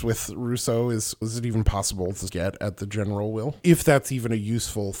problems with Rousseau is it even possible to get at the general will? If that's even a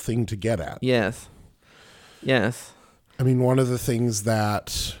useful thing to get at. Yes. Yes. I mean, one of the things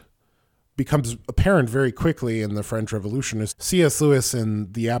that becomes apparent very quickly in the French Revolution is C.S. Lewis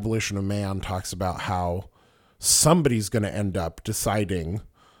in The Abolition of Man talks about how somebody's going to end up deciding,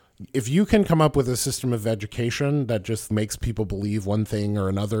 if you can come up with a system of education that just makes people believe one thing or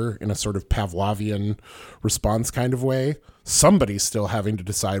another in a sort of Pavlovian response kind of way, somebody's still having to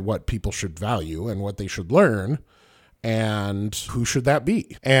decide what people should value and what they should learn, and who should that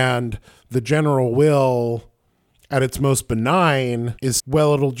be? And the general will, at its most benign, is,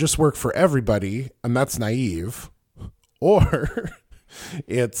 well, it'll just work for everybody, and that's naive. Or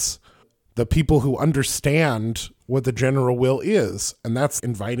it's the people who understand what the general will is, and that's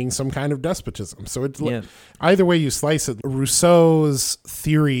inviting some kind of despotism. So it's either way you slice it, Rousseau's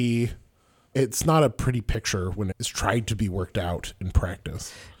theory, it's not a pretty picture when it's tried to be worked out in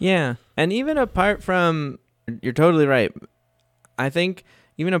practice. Yeah, and even apart from, you're totally right, I think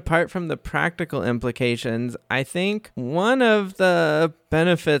even apart from the practical implications, I think one of the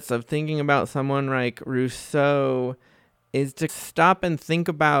benefits of thinking about someone like Rousseau is to stop and think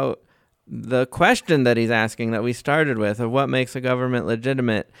about the question that he's asking that we started with, of what makes a government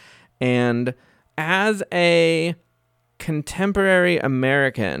legitimate. And as a contemporary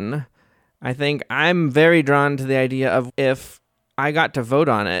American, I think I'm very drawn to the idea of, if I got to vote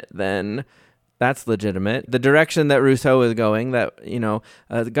on it, then that's legitimate. The direction that Rousseau is going, that,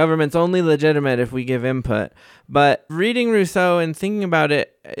 the government's only legitimate if we give input. But reading Rousseau and thinking about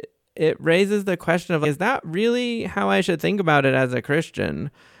it, it raises the question of, is that really how I should think about it as a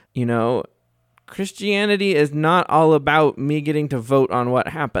Christian? You know, Christianity is not all about me getting to vote on what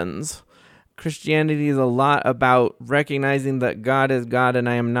happens. Christianity is a lot about recognizing that God is God and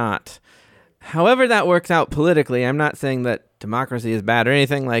I am not. However that works out politically, I'm not saying that democracy is bad or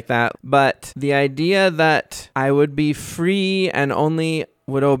anything like that, but the idea that I would be free and only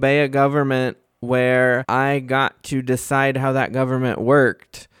would obey a government where I got to decide how that government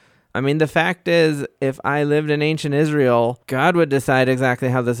worked. I mean, the fact is, if I lived in ancient Israel, God would decide exactly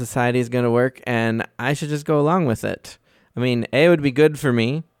how the society is going to work, and I should just go along with it. I mean, A, it would be good for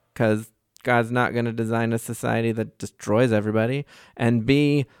me, because God's not going to design a society that destroys everybody, and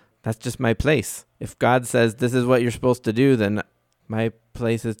B, that's just my place. If God says this is what you're supposed to do, then my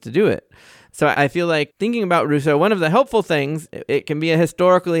place is to do it. So I feel like thinking about Rousseau, one of the helpful things, it can be a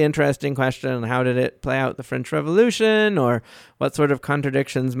historically interesting question. How did it play out the French Revolution, or what sort of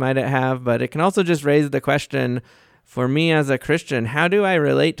contradictions might it have? But it can also just raise the question, for me as a Christian, how do I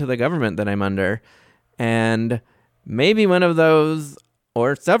relate to the government that I'm under? And maybe one of those,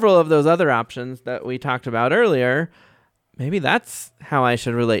 or several of those other options that we talked about earlier, maybe that's how I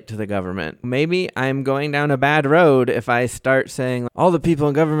should relate to the government. Maybe I'm going down a bad road if I start saying, all the people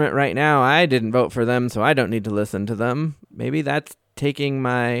in government right now, I didn't vote for them, so I don't need to listen to them. Maybe that's taking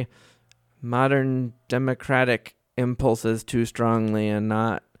my modern democratic impulses too strongly and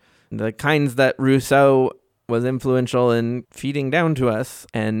not the kinds that Rousseau was influential in feeding down to us.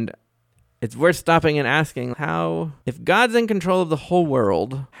 And it's worth stopping and asking, how, if God's in control of the whole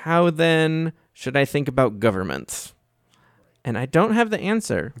world, how then should I think about governments? And I don't have the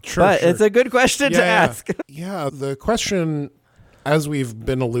answer, but it's a good question to ask. Yeah, the question, as we've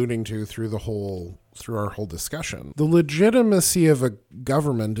been alluding to through our whole discussion, the legitimacy of a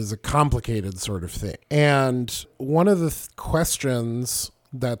government is a complicated sort of thing. And one of the questions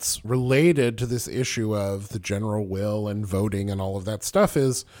that's related to this issue of the general will and voting and all of that stuff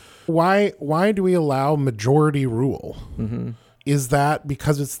is, why do we allow majority rule? Mm-hmm. Is that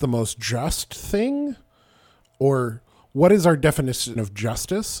because it's the most just thing? Or what is our definition of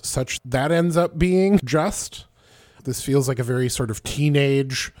justice such that ends up being just? This feels like a very sort of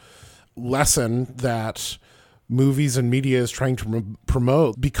teenage lesson that movies and media is trying to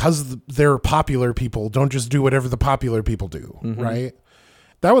promote. Because they're popular people, don't just do whatever the popular people do, mm-hmm. right?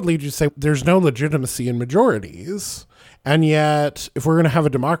 That would lead you to say there's no legitimacy in majorities. And yet, if we're going to have a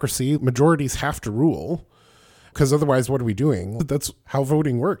democracy, majorities have to rule. Because otherwise, what are we doing? That's how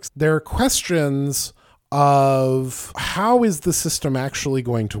voting works. There are questions of how is the system actually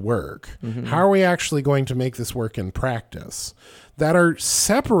going to work? Mm-hmm. How are we actually going to make this work in practice? That are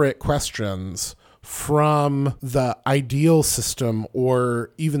separate questions from the ideal system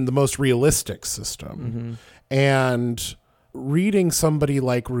or even the most realistic system. Mm-hmm. And reading somebody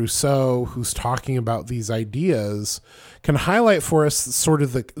like Rousseau, who's talking about these ideas, can highlight for us sort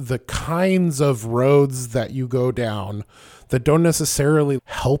of the kinds of roads that you go down that don't necessarily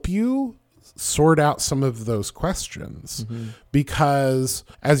help you sort out some of those questions. Mm-hmm. Because,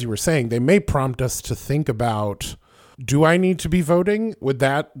 as you were saying, they may prompt us to think about, do I need to be voting?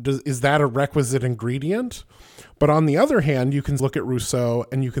 Is that a requisite ingredient? But on the other hand, you can look at Rousseau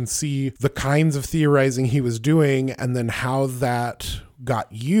and you can see the kinds of theorizing he was doing and then how that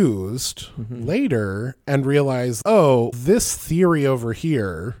got used mm-hmm. later and realize, oh, this theory over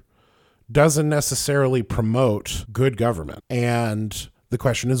here doesn't necessarily promote good government. And the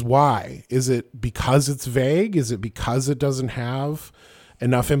question is why? Is it because it's vague? Is it because it doesn't have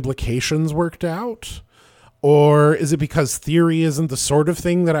enough implications worked out? Or is it because theory isn't the sort of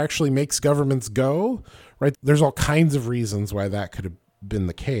thing that actually makes governments go? Right? There's all kinds of reasons why that could have been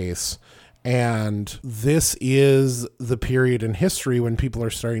the case. And this is the period in history when people are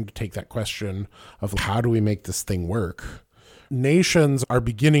starting to take that question of how do we make this thing work? Nations are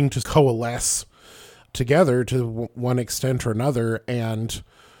beginning to coalesce together to one extent or another. And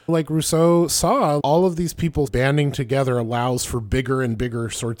like Rousseau saw, all of these people banding together allows for bigger and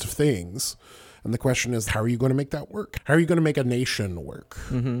bigger sorts of things. And the question is, how are you going to make that work? How are you going to make a nation work?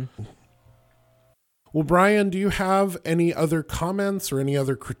 Mm-hmm. Well, Brian, do you have any other comments or any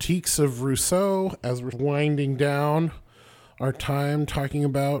other critiques of Rousseau as we're winding down our time talking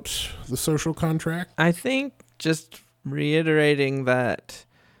about the social contract? I think just reiterating that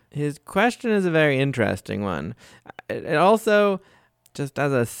his question is a very interesting one. It also, just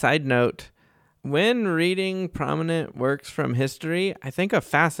as a side note, when reading prominent works from history, I think a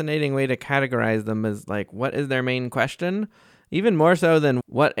fascinating way to categorize them is like, what is their main question? Even more so than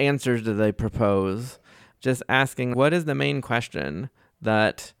what answers do they propose? Just asking, what is the main question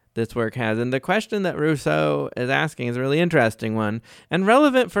that this work has. And the question that Rousseau is asking is a really interesting one and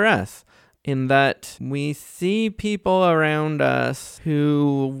relevant for us, in that we see people around us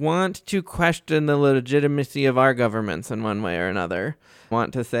who want to question the legitimacy of our governments in one way or another,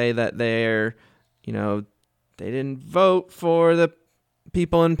 want to say that they're, they didn't vote for the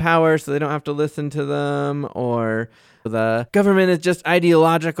people in power, so they don't have to listen to them, or the government is just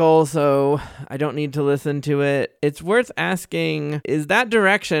ideological, so I don't need to listen to it. It's worth asking, is that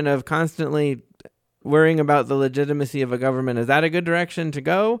direction of constantly worrying about the legitimacy of a government, is that a good direction to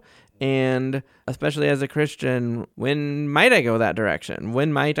go? And especially as a Christian, when might I go that direction?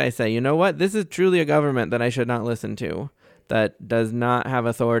 When might I say, you know what, this is truly a government that I should not listen to, that does not have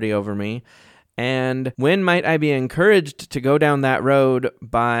authority over me? And when might I be encouraged to go down that road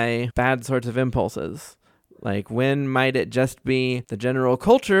by bad sorts of impulses? Like, when might it just be the general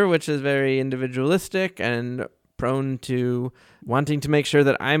culture, which is very individualistic and prone to wanting to make sure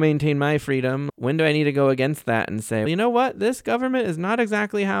that I maintain my freedom? When do I need to go against that and say, you know what, this government is not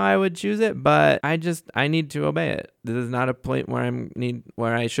exactly how I would choose it, but I need to obey it. This is not a point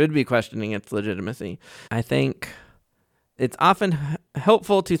where I should be questioning its legitimacy. I think it's often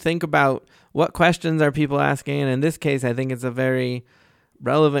helpful to think about what questions are people asking, and in this case, I think it's a very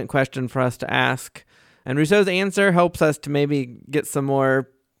relevant question for us to ask. And Rousseau's answer helps us to maybe get some more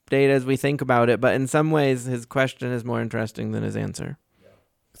data as we think about it, but in some ways, his question is more interesting than his answer.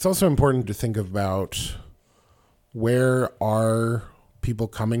 It's also important to think about, where are people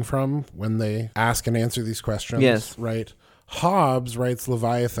coming from when they ask and answer these questions? Yes. Right? Hobbes writes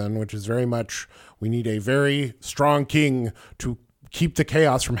Leviathan, which is very much, we need a very strong king to keep the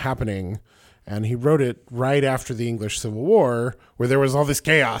chaos from happening. And he wrote it right after the English Civil War, where there was all this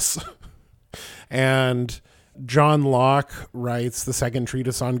chaos. And John Locke writes the second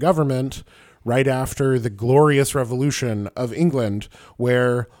treatise on government right after the Glorious Revolution of England,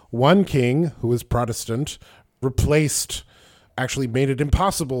 where one king, who was Protestant, actually made it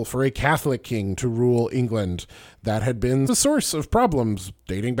impossible for a Catholic king to rule England. That had been the source of problems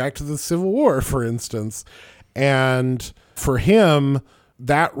dating back to the Civil War, for instance. And for him,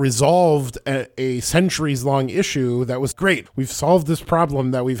 that resolved a centuries-long issue that was great. We've solved this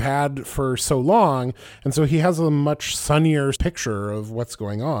problem that we've had for so long. And so he has a much sunnier picture of what's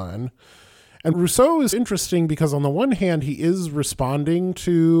going on. And Rousseau is interesting because on the one hand, he is responding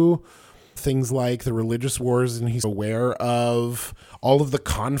to things like the religious wars, and he's aware of all of the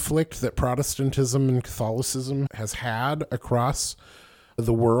conflict that Protestantism and Catholicism has had across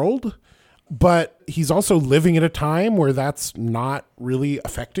the world. But he's also living at a time where that's not really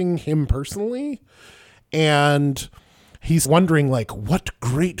affecting him personally. And he's wondering, what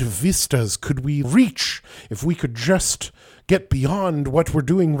great vistas could we reach if we could just get beyond what we're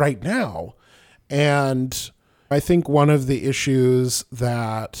doing right now? And I think one of the issues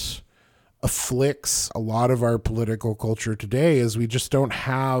that afflicts a lot of our political culture today is we just don't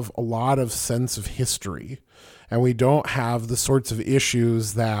have a lot of sense of history. And we don't have the sorts of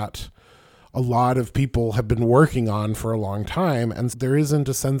issues that a lot of people have been working on for a long time, and there isn't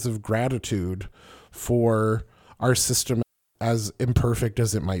a sense of gratitude for our system, as imperfect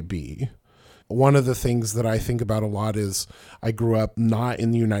as it might be. One of the things that I think about a lot is I grew up not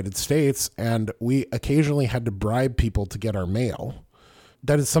in the United States, and we occasionally had to bribe people to get our mail.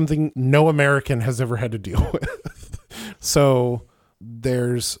 That is something no American has ever had to deal with. So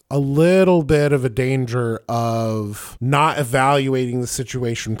there's a little bit of a danger of not evaluating the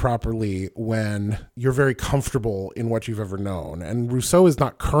situation properly when you're very comfortable in what you've ever known. And Rousseau is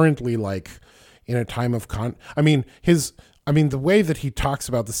not currently in a time of the way that he talks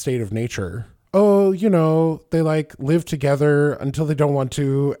about the state of nature. Oh, they live together until they don't want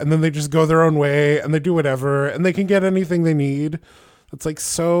to, and then they just go their own way and they do whatever and they can get anything they need. It's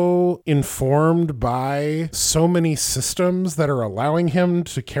so informed by so many systems that are allowing him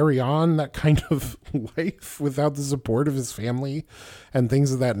to carry on that kind of life without the support of his family and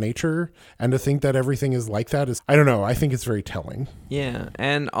things of that nature. And to think that everything is like that is, I don't know, I think it's very telling. Yeah.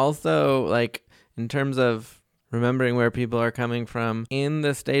 And also, in terms of remembering where people are coming from in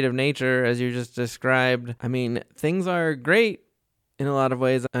the state of nature, as you just described, things are great in a lot of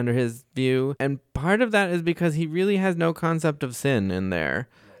ways under his view. And part of that is because he really has no concept of sin in there.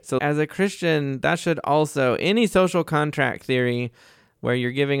 So as a Christian, that should also, any social contract theory where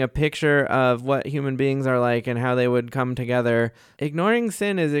you're giving a picture of what human beings are like and how they would come together, ignoring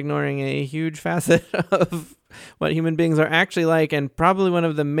sin is ignoring a huge facet of what human beings are actually like, and probably one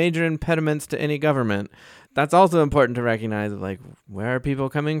of the major impediments to any government. That's also important to recognize, where are people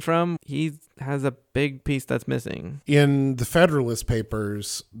coming from? He has a big piece that's missing. In the Federalist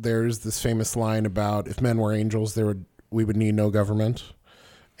Papers, there's this famous line about, if men were angels, we would need no government.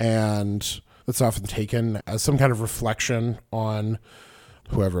 And it's often taken as some kind of reflection on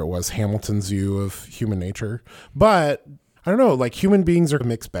whoever it was, Hamilton's view of human nature. But I don't know, like human beings are a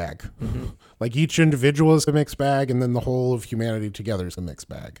mixed bag. Mm-hmm. Like each individual is a mixed bag, and then the whole of humanity together is a mixed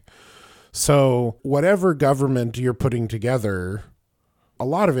bag. So whatever government you're putting together, a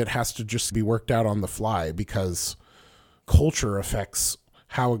lot of it has to just be worked out on the fly, because culture affects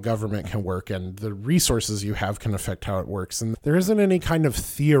how a government can work, and the resources you have can affect how it works. And there isn't any kind of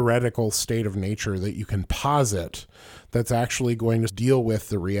theoretical state of nature that you can posit that's actually going to deal with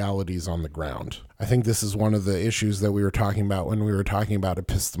the realities on the ground. I think this is one of the issues that we were talking about when we were talking about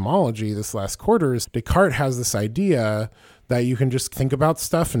epistemology this last quarter. Is Descartes has this idea that you can just think about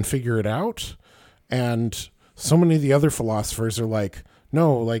stuff and figure it out. And so many of the other philosophers are like,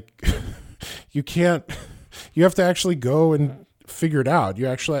 no, like you can't, you have to actually go and figure it out. You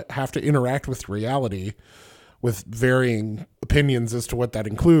actually have to interact with reality with varying opinions as to what that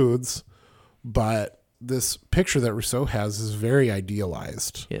includes. But this picture that Rousseau has is very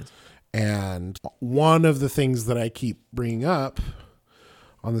idealized. Yes. And one of the things that I keep bringing up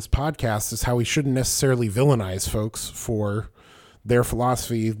on this podcast is how we shouldn't necessarily villainize folks for their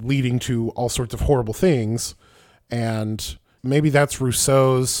philosophy leading to all sorts of horrible things. And maybe that's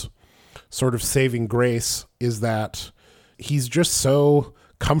Rousseau's sort of saving grace, is that he's just so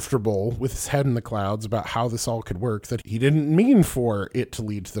comfortable with his head in the clouds about how this all could work that he didn't mean for it to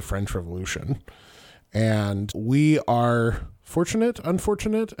lead to the French Revolution. And we are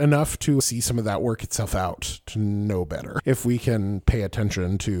unfortunate enough to see some of that work itself out, to know better. If we can pay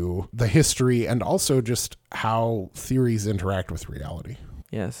attention to the history and also just how theories interact with reality.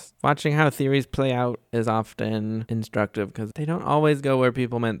 Yes. Watching how theories play out is often instructive, because they don't always go where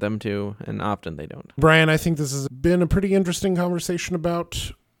people meant them to, and often they don't. Brian, I think this has been a pretty interesting conversation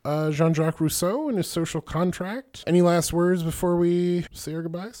about Jean-Jacques Rousseau and his social contract. Any last words before we say our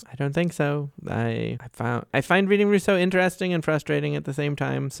goodbyes? I don't think so. I find reading Rousseau interesting and frustrating at the same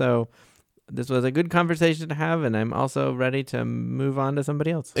time, so this was a good conversation to have, and I'm also ready to move on to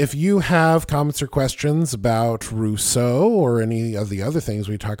somebody else. If you have comments or questions about Rousseau or any of the other things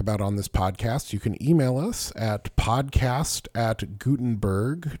we talk about on this podcast, you can email us at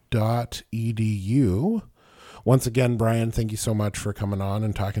podcast@gutenberg.edu. Once again, Brian, thank you so much for coming on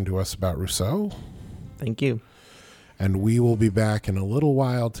and talking to us about Rousseau. Thank you. And we will be back in a little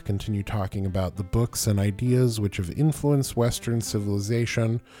while to continue talking about the books and ideas which have influenced Western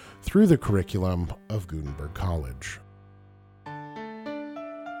civilization through the curriculum of Gutenberg College.